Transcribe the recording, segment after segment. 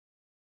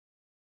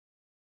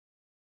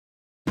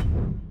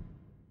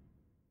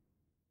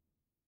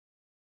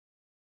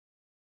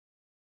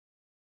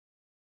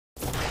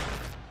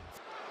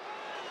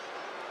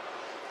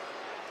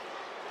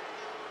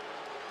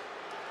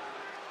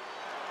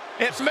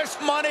Christmas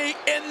money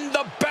in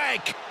the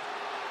bank.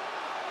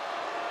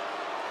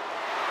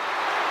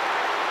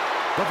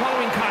 The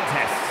following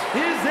contest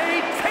is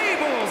a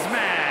tables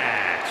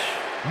match.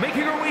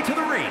 Making her way to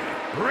the ring,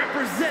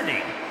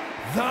 representing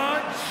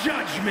the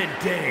Judgment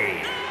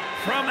Day.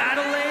 From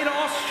Adelaide,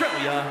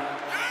 Australia,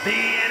 the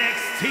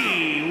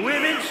NXT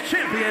Women's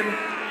Champion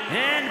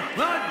and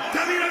the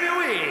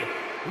WWE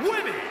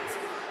Women's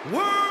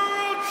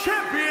World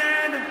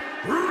Champion,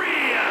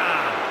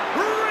 RheA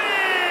RipLey.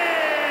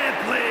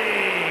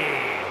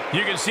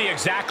 You can see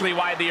exactly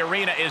why the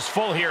arena is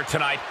full here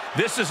tonight.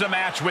 This is a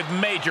match with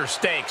major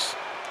stakes.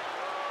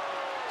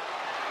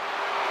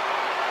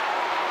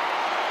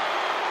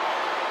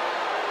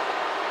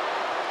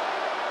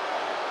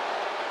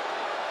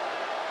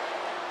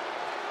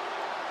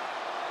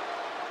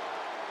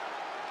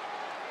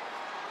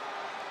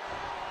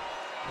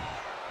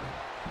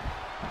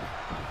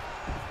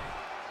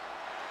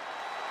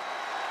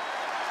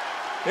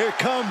 Here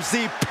comes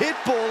the pit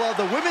bull of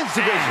the women's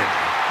division.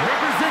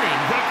 Representing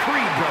the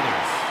Creed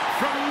brothers,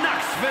 from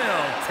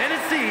Knoxville,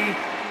 Tennessee,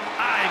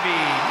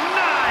 iVy,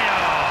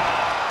 NiLe.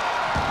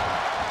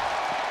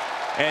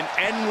 An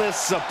endless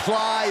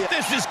supply.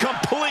 This is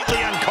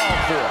completely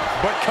uncalled for,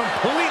 but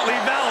completely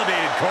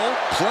validated, Cole.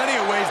 Plenty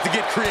of ways to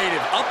get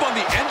creative. Up on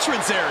the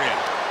entrance area.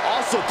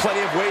 Also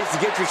plenty of ways to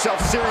get yourself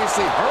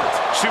seriously hurt.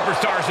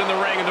 Superstars in the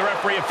ring, and the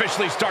referee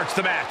officially starts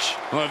the match.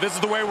 Well, if this is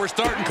the way we're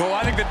starting, Cole,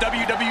 I think the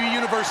WWE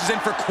Universe is in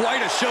for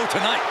quite a show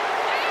tonight.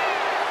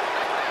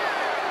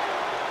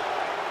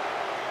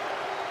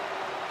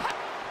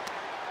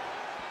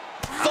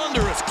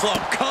 Thunderous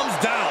club comes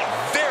down.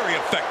 Very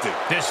effective.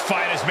 This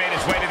fight has made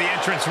its way to the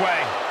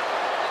entranceway.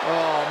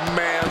 Oh,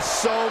 man,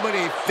 so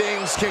many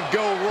things can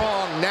go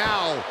wrong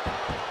now.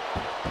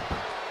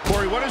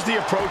 Corey, what is the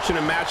approach in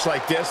a match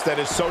like this that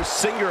is so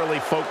singularly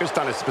focused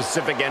on a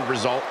specific end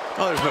result?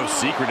 Oh, there's no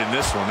secret in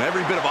this one.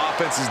 Every bit of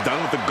offense is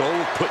done with the goal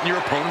of putting your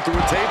opponent through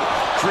a table.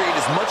 Create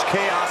as much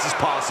chaos as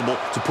possible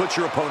to put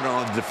your opponent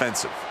on the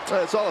defensive.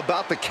 It's all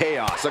about the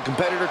chaos. A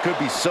competitor could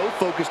be so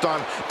focused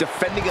on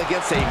defending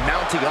against a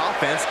mounting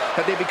offense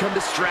that they become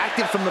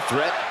distracted from the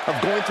threat of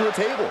going through a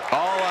table.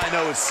 All I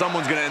know is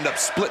someone's going to end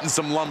up splitting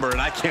some lumber, and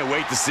I can't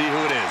wait to see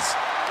who it is.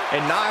 And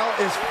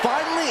NiLe is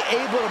finally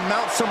able to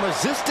mount some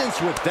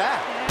resistance with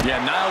that. Yeah,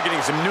 NiLe getting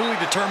some newly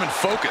determined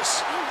focus.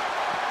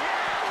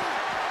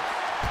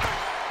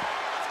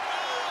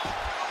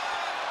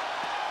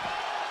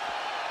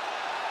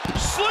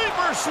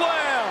 Sleeper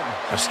slam!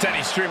 A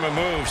steady stream of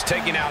moves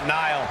taking out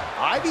NiLe.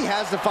 iVy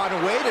has to find a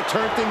way to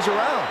turn things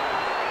around.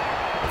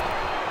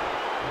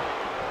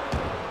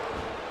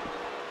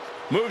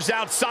 Moves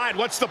outside.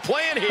 What's the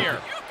plan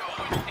here?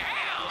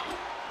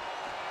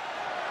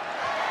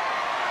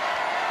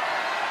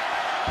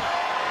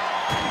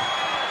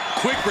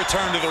 Quick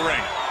return to the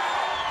ring.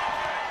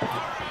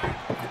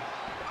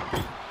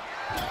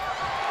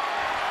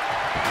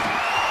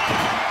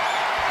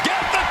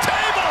 Get the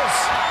tables!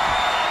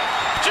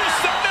 Just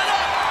setting it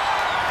up!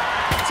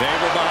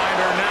 Table behind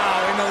her now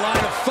in the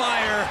line of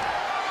fire.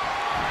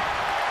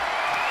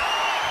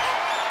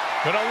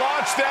 Gonna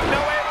launch them,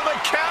 no able to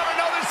counter.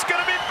 No, this is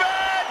gonna be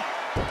bad!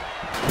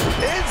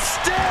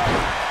 Instead,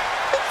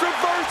 it's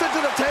reversed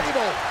into the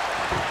table.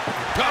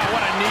 Oh,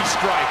 what a knee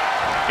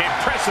strike.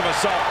 Impressive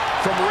assault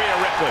from RheA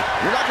RipLey.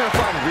 You're not going to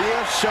find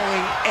RheA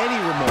showing any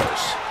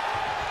remorse.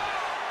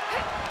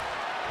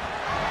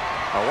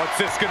 Oh, what's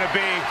this going to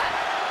be?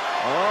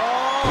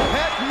 Oh,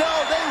 heck no,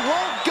 they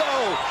won't go.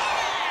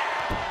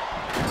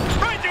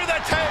 Right through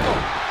the table.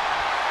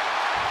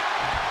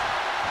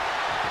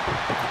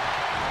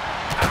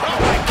 Oh,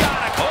 my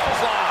God, a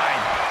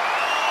clothesline.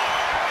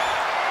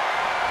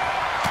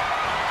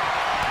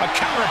 A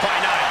counter by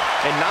NiLe.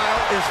 And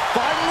NiLe is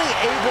finally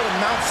able to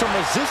mount some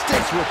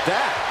resistance with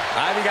that.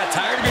 iVy got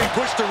tired of being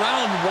pushed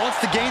around and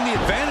wants to gain the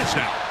advantage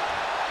now.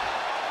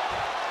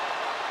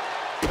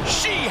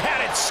 She had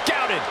it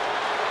scouted.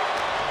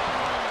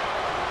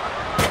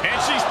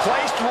 And she's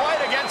placed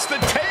right against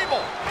the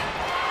table.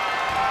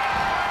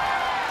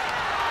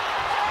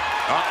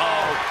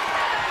 Uh-oh.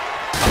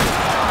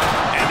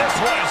 And this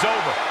one is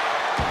over.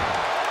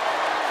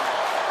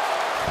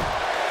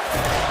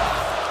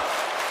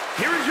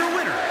 Here is your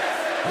winner,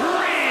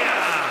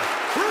 RheA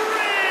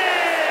RipLey.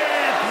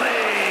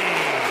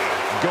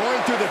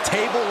 Going through the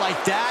table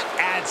like that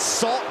adds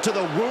salt to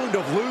the wound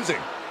of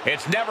losing.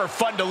 It's never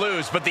fun to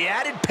lose, but the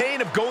added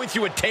pain of going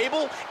through a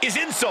table is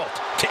insult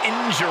to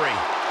injury.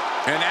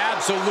 An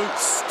absolute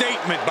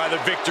statement by the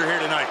victor here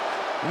tonight.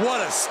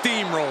 What a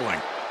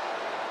steamrolling.